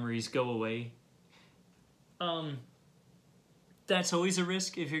Goblin Armories go away. That's always a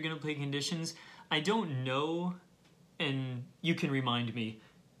risk if you're going to play conditions. I don't know, and you can remind me,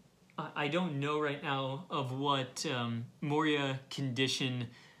 I don't know right now of what Moria condition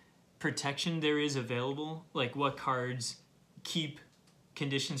protection there is available, like what cards keep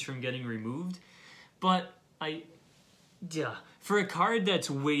conditions from getting removed, but for a card that's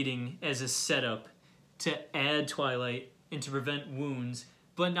waiting as a setup to add Twilight and to prevent wounds,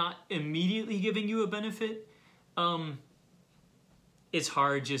 but not immediately giving you a benefit, it's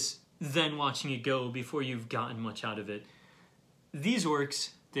hard just then watching it go before you've gotten much out of it. These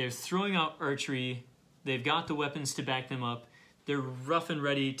orcs, they're throwing out archery, they've got the weapons to back them up, they're rough and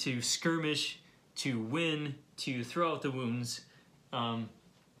ready to skirmish, to win, to throw out the wounds.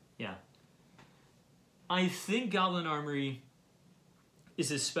 Yeah. I think Goblin Armory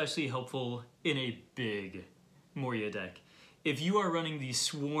is especially helpful in a big Moria deck. If you are running the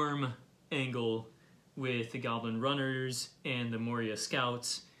Swarm angle with the Goblin Runners and the Moria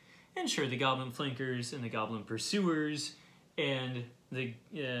Scouts, and sure, the Goblin Flankers and the Goblin Pursuers, and the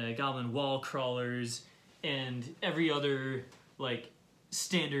Goblin Wall Crawlers, and every other, like,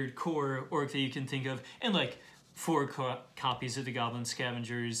 standard core orc that you can think of, and, like, 4 copies of the Goblin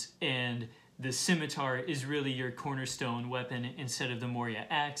Scavengers, and the Scimitar is really your cornerstone weapon instead of the Moria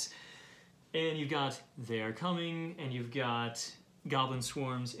Axe. And you've got They Are Coming, and you've got Goblin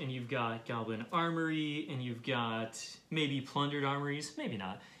Swarms, and you've got Goblin Armory, and you've got maybe Plundered Armories, maybe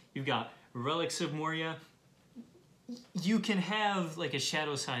not. You've got Relics of Moria. You can have like a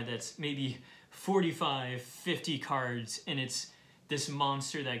shadow side that's maybe 45, 50 cards, and it's this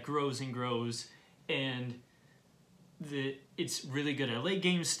monster that grows and grows, and it's really good at late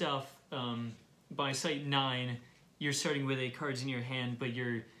game stuff. By site 9, you're starting with 8 cards in your hand, but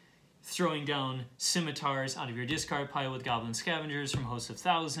you're throwing down scimitars out of your discard pile with Goblin Scavengers from Hosts of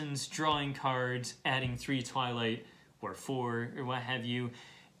Thousands, drawing cards, adding 3 Twilight, or 4, or what have you,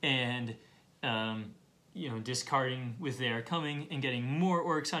 and you know, discarding with They Are Coming, and getting more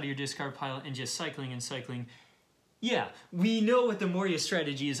orcs out of your discard pile, and just cycling and cycling. Yeah, we know what the Moria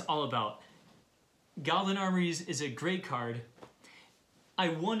strategy is all about. Goblin Armories is a great card. I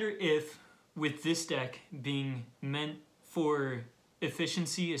wonder if, with this deck being meant for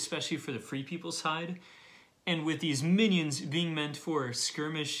efficiency, especially for the free people side, and with these minions being meant for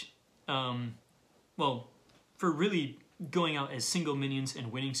skirmish, well, for really going out as single minions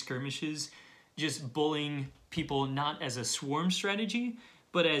and winning skirmishes, just bullying people not as a swarm strategy,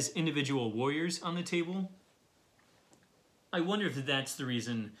 but as individual warriors on the table. I wonder if that's the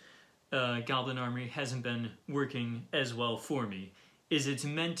reason Goblin Armory hasn't been working as well for me. Is it's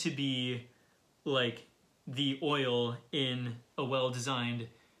meant to be like the oil in a well-designed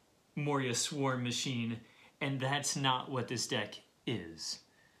Moria Swarm machine, and that's not what this deck is.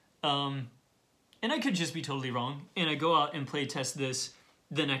 And I could just be totally wrong, and I go out and play test this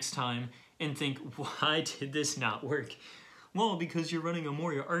the next time and think, why did this not work? Well, because you're running a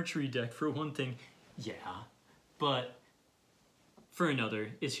Moria Archery deck for one thing, yeah, but for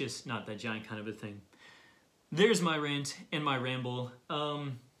another, it's just not that giant kind of a thing. There's my rant and my ramble.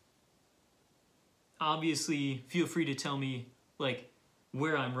 Obviously, feel free to tell me, like,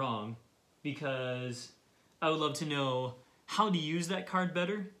 where I'm wrong, because I would love to know how to use that card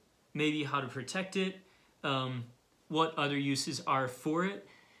better, maybe how to protect it, what other uses are for it,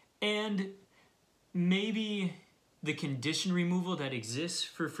 and maybe the condition removal that exists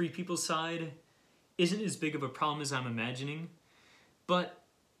for free people's side isn't as big of a problem as I'm imagining, but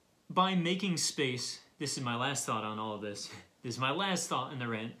by making space, this is my last thought on all of this, this is my last thought in the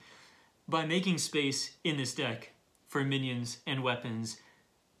rant, by making space in this deck for minions and weapons,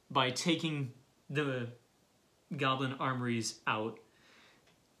 by taking the Goblin Armories out,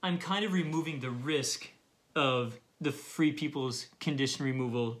 I'm kind of removing the risk of the free people's condition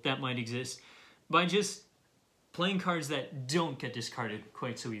removal that might exist by just playing cards that don't get discarded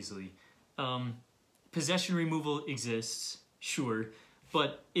quite so easily. Possession removal exists, sure,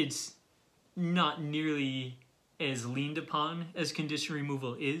 but it's not nearly as leaned upon as condition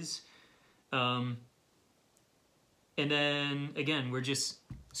removal is. And then, again, we're just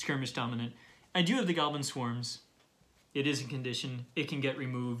skirmish dominant. I do have the Goblin Swarms. It is a condition. It can get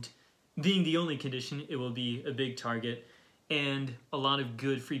removed. Being the only condition, it will be a big target. And a lot of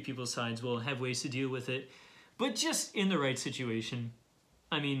good free people sides will have ways to deal with it. But just in the right situation.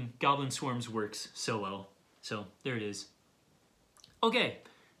 I mean, Goblin Swarms works so well. So, there it is. Okay.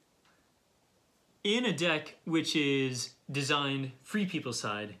 in a deck which is designed free people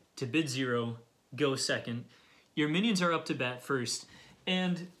side to bid 0, go second, your minions are up to bat first,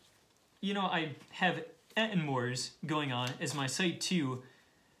 and you know, I have Ettenmoors going on as my site 2.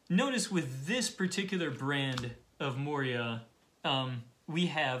 Notice with this particular brand of Moria, we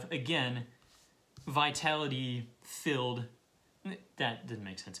have, again, vitality filled, that didn't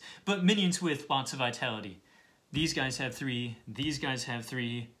make sense, but minions with lots of vitality. These guys have 3, these guys have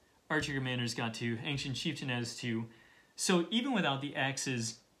 3, Archer Commander's got 2, Ancient Chieftain has 2. So even without the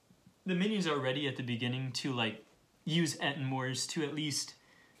axes, the minions are ready at the beginning to like use Ettenmoors to at least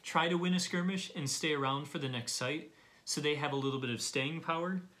try to win a skirmish and stay around for the next site, so they have a little bit of staying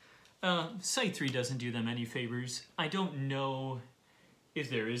power. Site 3 doesn't do them any favors. I don't know if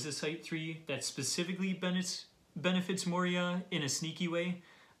there is a Site 3 that specifically benefits Moria in a sneaky way.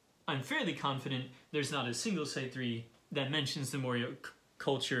 I'm fairly confident there's not a single Site 3 that mentions the Moria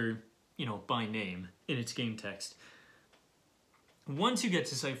culture, you know, by name in its game text. Once you get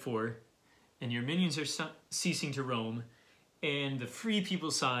to Site 4, and your minions are ceasing to roam, and the free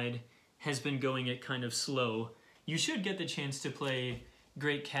people side has been going it kind of slow, you should get the chance to play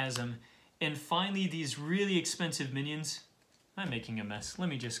Great Chasm, and finally these really expensive minions. I'm making a mess. Let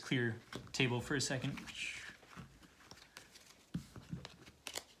me just clear table for a second.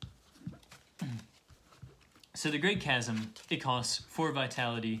 So the Great Chasm, it costs 4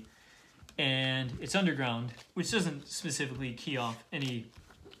 vitality, and it's underground, which doesn't specifically key off any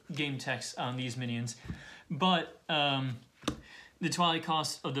game text on these minions, but the Twilight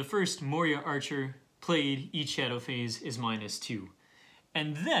cost of the first Moria Archer played each shadow phase is -2.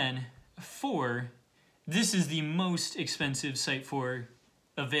 And then 4, this is the most expensive Site 4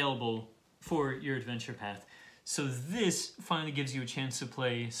 available for your adventure path. So this finally gives you a chance to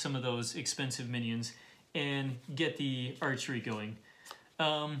play some of those expensive minions and get the archery going.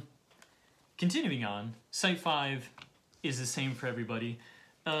 Continuing on, Site 5 is the same for everybody.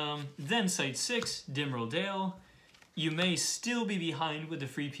 Then Site 6, Dimril Dale. You may still be behind with the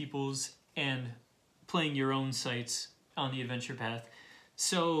free peoples and playing your own sites on the adventure path.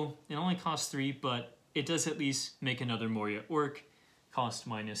 So it only costs 3, but it does at least make another Moria Orc, cost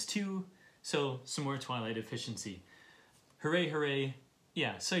 -2, so some more Twilight efficiency. Hooray, hooray.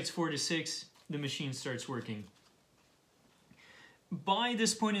 Yeah, sites 4 to 6, the machine starts working. By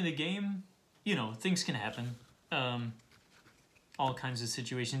this point in the game, you know, things can happen. All kinds of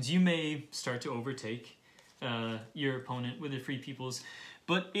situations. You may start to overtake your opponent with the free peoples,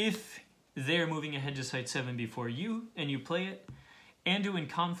 but if they're moving ahead to Site 7 before you, and you play it, Anduin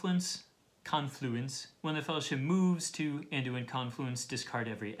Confluence, when the Fellowship moves to Anduin Confluence, discard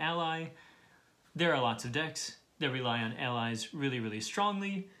every ally. There are lots of decks that rely on allies really, really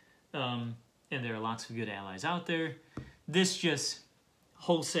strongly, and there are lots of good allies out there. This just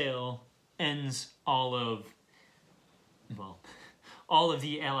wholesale ends all of, well, all of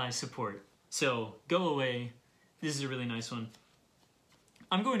the ally support. So go away. This is a really nice one.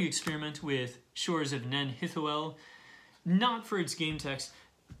 I'm going to experiment with Shores of Nen Hithoel, not for its game text.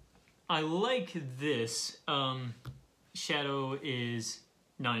 I like this. Shadow is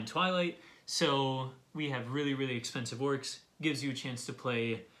 9 Twilight, so we have really, really expensive orcs. Gives you a chance to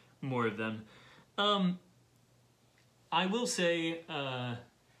play more of them. I will say,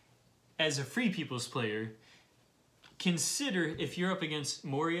 as a Free People's player, consider if you're up against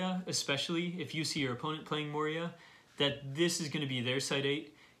Moria, especially if you see your opponent playing Moria, that this is going to be their Site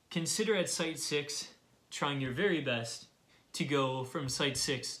 8. Consider at Site 6 trying your very best to go from Site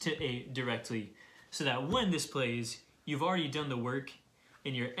 6 to 8 directly, so that when this plays, you've already done the work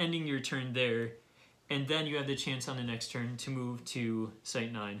and you're ending your turn there, and then you have the chance on the next turn to move to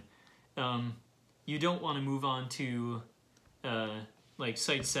Site 9. You don't want to move on to like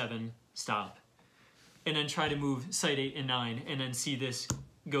Site 7, stop, and then try to move Site 8 and 9, and then see this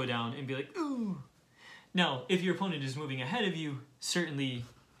go down and be like, ooh. Now, if your opponent is moving ahead of you, certainly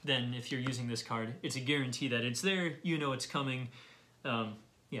then if you're using this card, it's a guarantee that it's there, you know it's coming.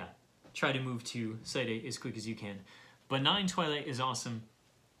 Yeah, try to move to Site 8 as quick as you can. But 9 Twilight is awesome.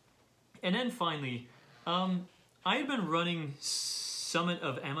 And then finally, I've been running Summit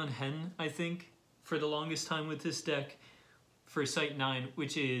of Amonhen, I think, for the longest time with this deck for Site 9,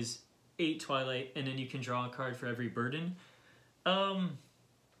 which is 8 Twilight, and then you can draw a card for every burden.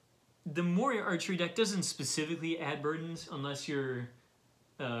 The Moria Archery deck doesn't specifically add burdens unless you're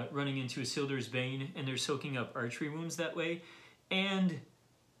running into Isildur's Bane and they're soaking up archery wounds that way. And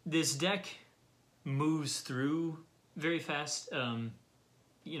this deck moves through very fast.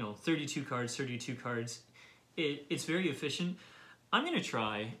 You know, 32 cards, 32 cards. It's very efficient. I'm going to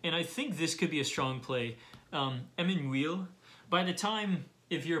try, and I think this could be a strong play. Emin Wheel. By the time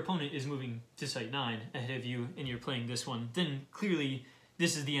if your opponent is moving to site 9 ahead of you and you're playing this one, then clearly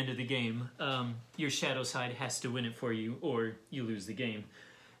this is the end of the game. Your shadow side has to win it for you or you lose the game.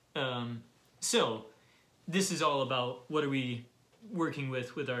 So this is all about what are we working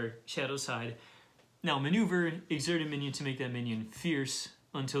with our shadow side. Now maneuver, exert a minion to make that minion fierce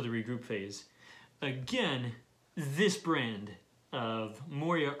until the regroup phase. Again, this brand of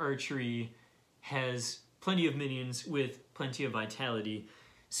Moria Archery has plenty of minions with plenty of vitality.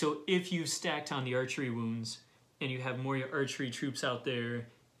 So if you've stacked on the archery wounds and you have Moria Archery troops out there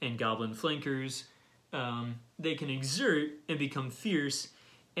and goblin flankers, they can exert and become fierce,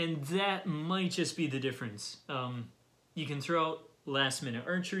 and that might just be the difference. You can throw out last minute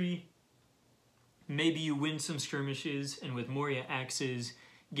archery, maybe you win some skirmishes, and with Moria axes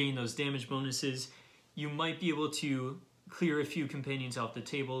gain those damage bonuses. You might be able to clear a few companions off the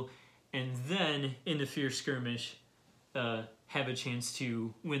table, and then in the fierce skirmish have a chance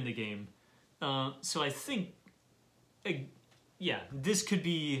to win the game. So I think, yeah, this could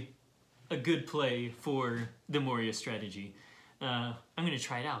be a good play for the Moria strategy. I'm going to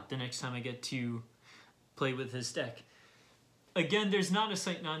try it out the next time I get to play with this deck. Again, there's not a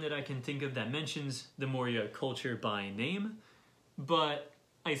site 9 that I can think of that mentions the Moria culture by name, but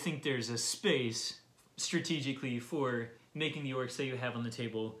I think there's a space strategically for making the orcs that you have on the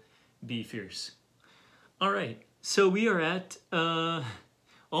table be fierce. All right, so we are at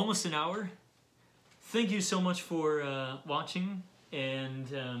almost an hour. Thank you so much for watching,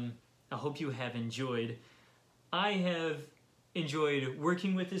 and I hope you have enjoyed. I have enjoyed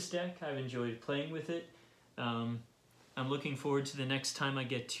working with this deck. I've enjoyed playing with it. I'm looking forward to the next time I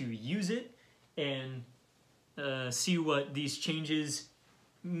get to use it and see what these changes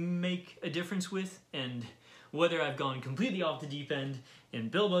make a difference with, and whether I've gone completely off the deep end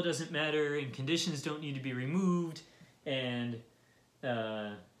and Bilbo doesn't matter and conditions don't need to be removed and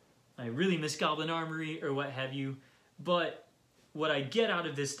I really miss Goblin Armory or what have you. But what I get out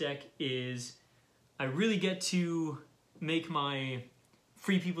of this deck is I really get to make my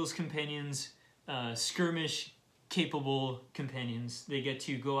Free People's Companions skirmish capable companions. They get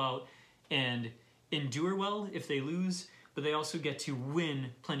to go out and endure well if they lose, but they also get to win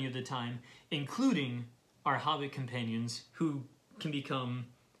plenty of the time, including our Hobbit companions, who can become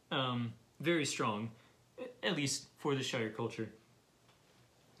very strong, at least for the Shire culture.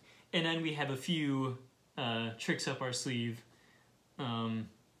 And then we have a few tricks up our sleeve.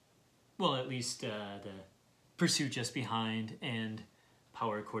 Well, at least the Pursuit Just Behind and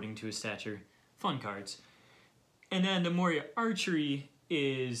Power According to His Stature. Fun cards. And then the Moria Archery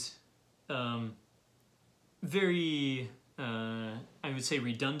is very, I would say,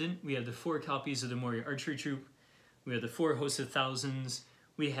 redundant. We have the 4 copies of the Moria Archery troop. We have the 4 Hosts of Thousands.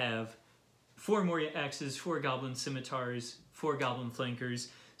 We have 4 Moria axes, 4 goblin scimitars, 4 goblin flankers.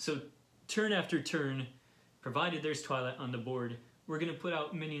 So turn after turn, provided there's Twilight on the board, we're going to put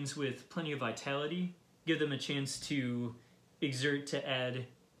out minions with plenty of vitality, give them a chance to exert to add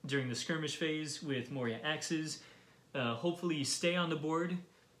during the skirmish phase with Moria axes, hopefully stay on the board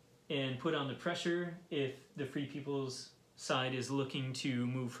and put on the pressure if the Free People's side is looking to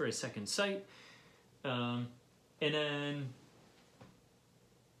move for a second site. And then,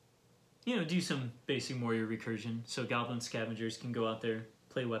 you know, do some basic Moria recursion so Goblin Scavengers can go out there,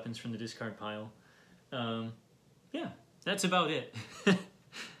 play weapons from the discard pile. Yeah, that's about it.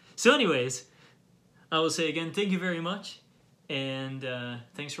 So anyways, I will say again, thank you very much, and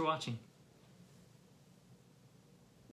thanks for watching.